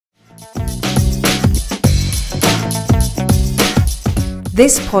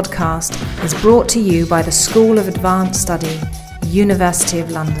This podcast is brought to you by the School of Advanced Study, University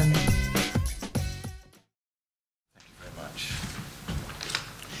of London. Thank you very much.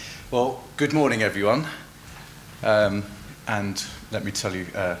 Well, good morning, everyone. And let me tell you,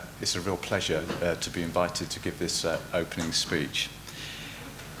 it's a real pleasure to be invited to give this opening speech.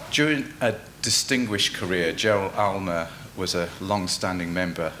 During a distinguished career, Gerald Aylmer was a long-standing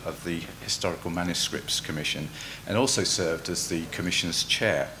member of the Historical Manuscripts Commission and also served as the Commission's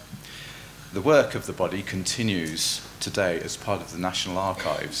chair. The work of the body continues today as part of the National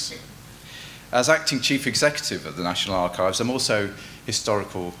Archives. As acting chief executive of the National Archives, I'm also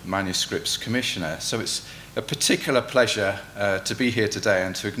Historical Manuscripts Commissioner, so it's a particular pleasure to be here today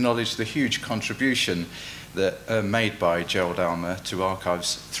and to acknowledge the huge contribution that made by Gerald Aylmer to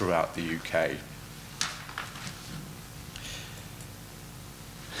archives throughout the UK.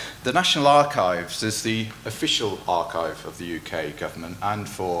 The National Archives is the official archive of the UK government and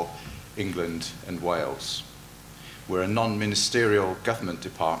for England and Wales. We're a non-ministerial government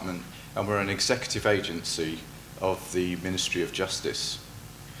department and we're an executive agency of the Ministry of Justice.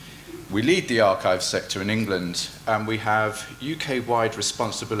 We lead the archive sector in England and we have UK-wide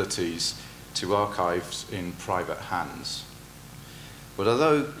responsibilities to archives in private hands. But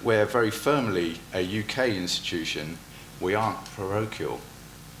although we're very firmly a UK institution, we aren't parochial.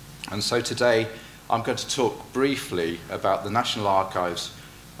 And so today I'm going to talk briefly about the National Archives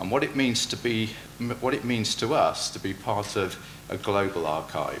and what it means to us to be part of a global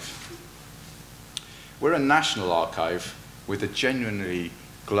archive. We're a national archive with a genuinely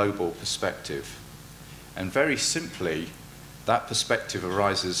global perspective. And very simply, that perspective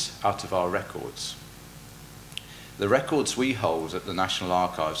arises out of our records. The records we hold at the National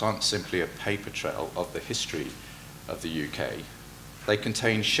Archives aren't simply a paper trail of the history of the UK. They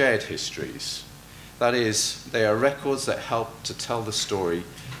contain shared histories. That is, they are records that help to tell the story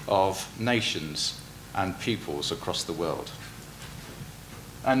of nations and peoples across the world.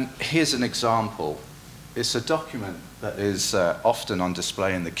 And here's an example. It's a document that is often on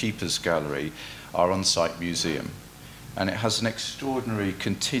display in the Keeper's Gallery, our on-site museum. And it has an extraordinary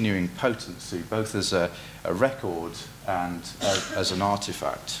continuing potency, both as a record and as an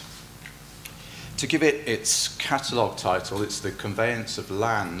artifact. To give it its catalogue title, it's The Conveyance of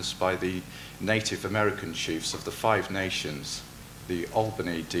Lands by the Native American Chiefs of the Five Nations, the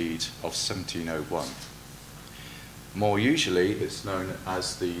Albany Deed of 1701. More usually, it's known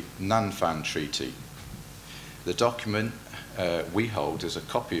as the Nanfan Treaty. The document we hold is a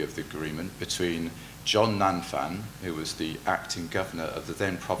copy of the agreement between John Nanfan, who was the acting governor of the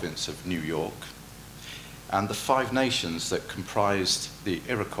then province of New York, and the Five Nations that comprised the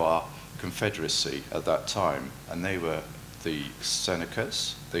Iroquois Confederacy at that time, and they were the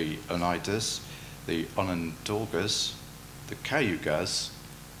Senecas, the Oneidas, the Onondagas, the Cayugas,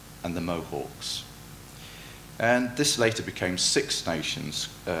 and the Mohawks. And this later became Six Nations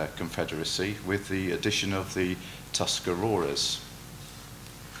Confederacy with the addition of the Tuscaroras.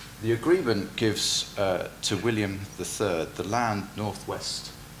 The agreement gives to William III the land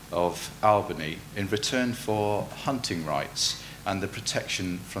northwest of Albany in return for hunting rights and the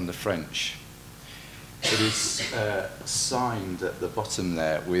protection from the French. It is signed at the bottom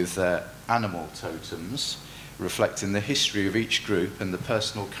there with animal totems reflecting the history of each group and the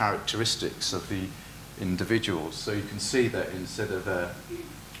personal characteristics of the individuals. So you can see that instead of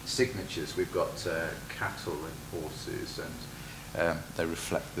signatures, we've got cattle and horses, and they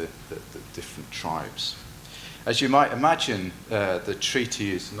reflect the different tribes. As you might imagine, the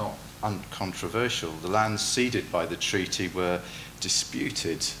treaty is not uncontroversial. The lands ceded by the treaty were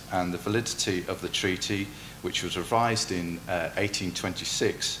disputed, and the validity of the treaty, which was revised in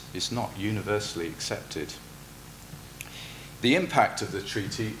 1826, is not universally accepted. The impact of the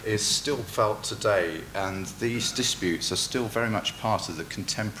treaty is still felt today, and these disputes are still very much part of the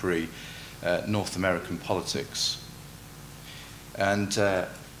contemporary North American politics. And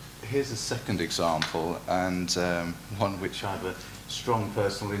here's a second example, and one which I have a strong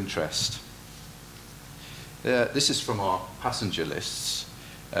personal interest. This is from our passenger lists.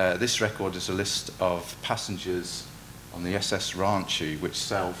 This record is a list of passengers on the SS Ranchi, which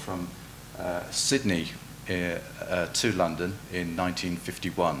sailed from Sydney to London in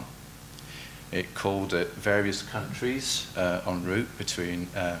 1951. It called at various countries en route between,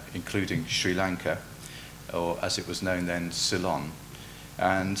 including Sri Lanka, or as it was known then, Ceylon.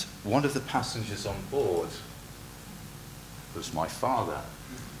 And one of the passengers on board was my father.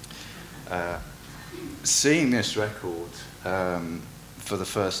 Seeing this record for the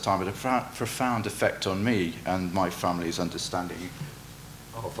first time had a profound effect on me and my family's understanding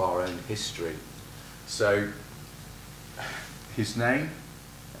of our own history. So his name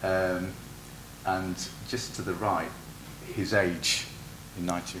And just to the right, his age in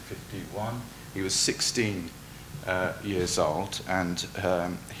 1951. He was 16 years old, and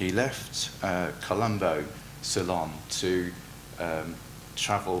he left Colombo, Ceylon, to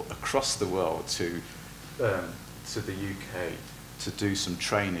travel across the world to the UK to do some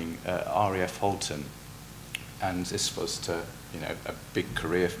training at RAF Halton, and this was a big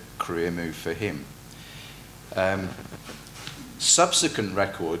career move for him. Subsequent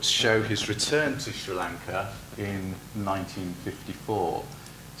records show his return to Sri Lanka in 1954.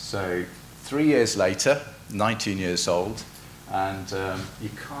 So 3 years later, 19 years old, and you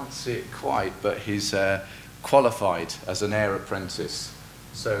can't see it quite, but he's qualified as an air apprentice.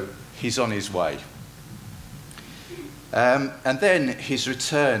 So he's on his way. And then his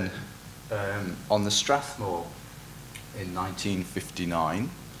return on the Strathmore in 1959,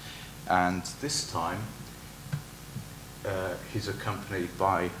 and this time he's accompanied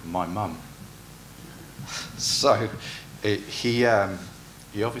by my mum. So he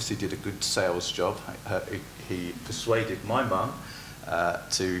obviously did a good sales job. He persuaded my mum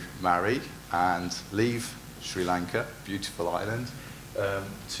to marry and leave Sri Lanka, beautiful island,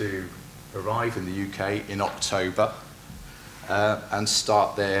 to arrive in the UK in October and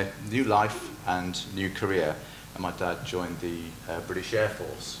start their new life and new career. And my dad joined the British Air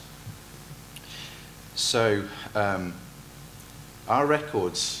Force. So our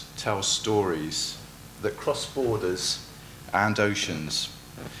records tell stories that cross borders and oceans.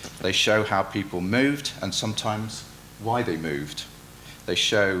 They show how people moved and sometimes why they moved. They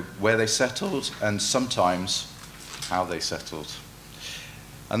show where they settled and sometimes how they settled.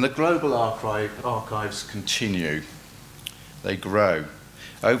 And the global archives continue. They grow.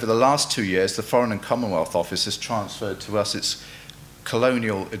 Over the last 2 years, the Foreign and Commonwealth Office has transferred to us its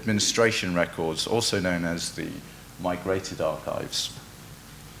colonial administration records, also known as the migrated archives.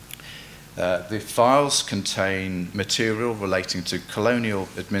 The files contain material relating to colonial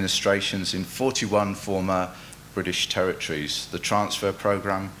administrations in 41 former British territories. The transfer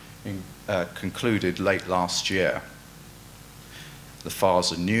programme concluded late last year. The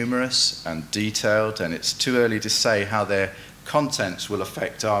files are numerous and detailed, and it's too early to say how their contents will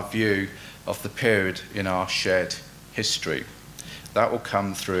affect our view of the period in our shared history. That will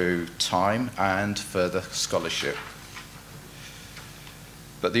come through time and further scholarship.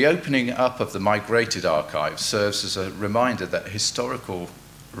 But the opening up of the migrated archive serves as a reminder that historical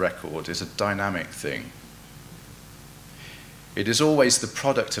record is a dynamic thing. It is always the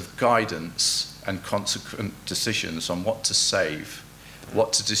product of guidance and consequent decisions on what to save,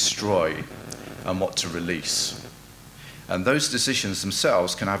 what to destroy, and what to release. And those decisions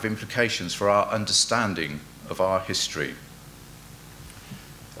themselves can have implications for our understanding of our history.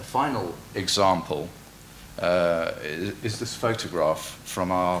 A final example is this photograph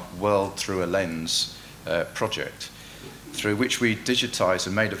from our World Through a Lens project, through which we digitized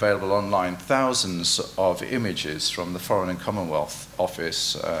and made available online thousands of images from the Foreign and Commonwealth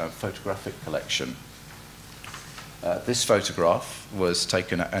Office photographic collection. This photograph was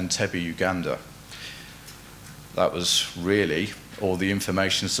taken at Entebbe, Uganda. That was really all the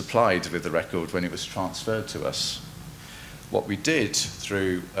information supplied with the record when it was transferred to us. What we did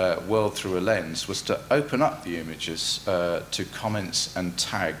through World Through a Lens was to open up the images to comments and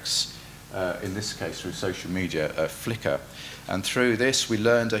tags, in this case through social media, Flickr. And through this we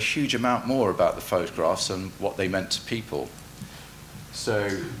learned a huge amount more about the photographs and what they meant to people. So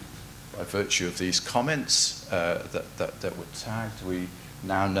by virtue of these comments that were tagged, we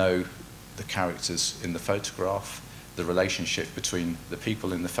now know the characters in the photograph, the relationship between the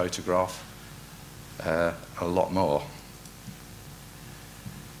people in the photograph, a lot more.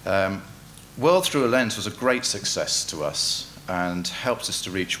 World Through a Lens was a great success to us and helped us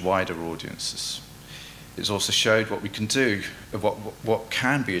to reach wider audiences. It's also showed what we can do, what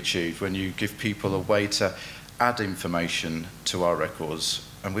can be achieved when you give people a way to add information to our records.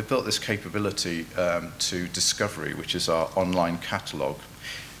 And we've built this capability to Discovery, which is our online catalogue.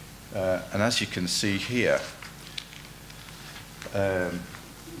 And as you can see here,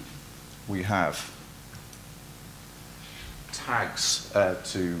 we have tags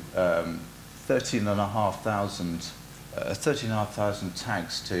to 13,500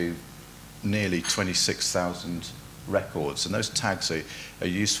 tags to nearly 26,000 records. And those tags are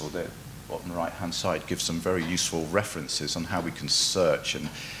useful. The bottom right-hand side gives some very useful references on how we can search and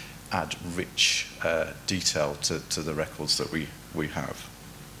add rich detail to the records that we have.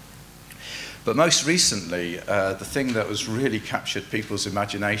 But most recently, the thing that has really captured people's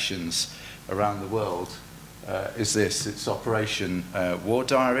imaginations around the world is this. It's Operation War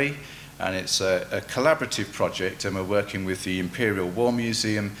Diary, And it's a collaborative project, and we're working with the Imperial War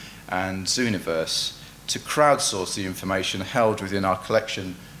Museum and Zooniverse to crowdsource the information held within our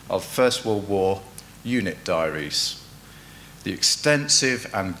collection of First World War unit diaries. The extensive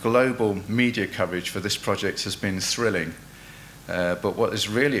and global media coverage for this project has been thrilling, but what is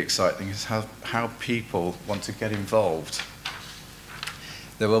really exciting is how people want to get involved.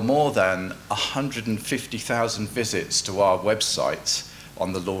 There were more than 150,000 visits to our website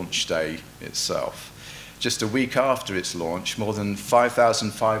on the launch day itself. Just a week after its launch, more than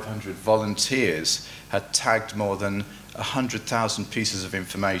 5,500 volunteers had tagged more than 100,000 pieces of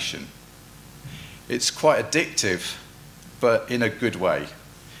information. It's quite addictive, but in a good way.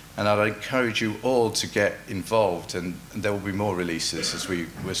 And I'd encourage you all to get involved, and there will be more releases as we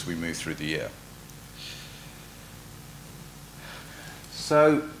move through the year.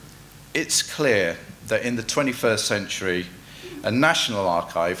 So it's clear that in the 21st century, a national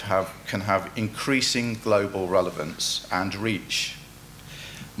archive can have increasing global relevance and reach.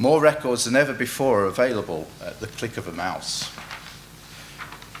 More records than ever before are available at the click of a mouse.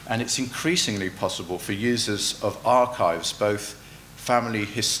 And it's increasingly possible for users of archives, both family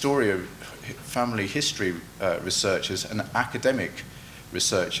history researchers and academic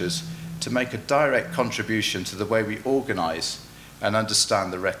researchers, to make a direct contribution to the way we organize and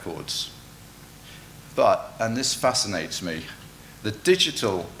understand the records. But, and this fascinates me, the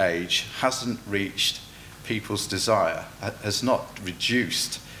digital age hasn't reached people's desire, has not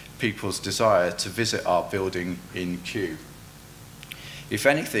reduced people's desire to visit our building in Kew. If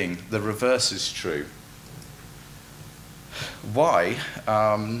anything, the reverse is true. Why?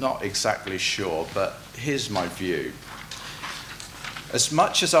 I'm not exactly sure, but here's my view. As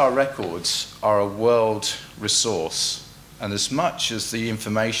much as our records are a world resource, and as much as the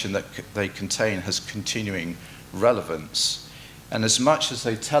information that they contain has continuing relevance, and as much as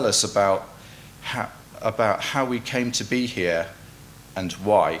they tell us about how we came to be here and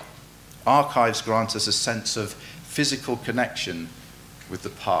why, archives grant us a sense of physical connection with the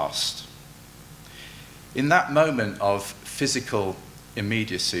past. In that moment of physical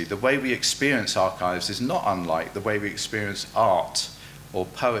immediacy, the way we experience archives is not unlike the way we experience art or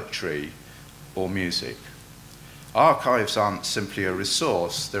poetry or music. Archives aren't simply a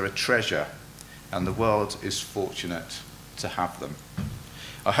resource, they're a treasure, and the world is fortunate to have them.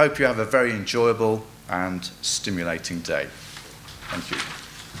 I hope you have a very enjoyable and stimulating day. Thank you.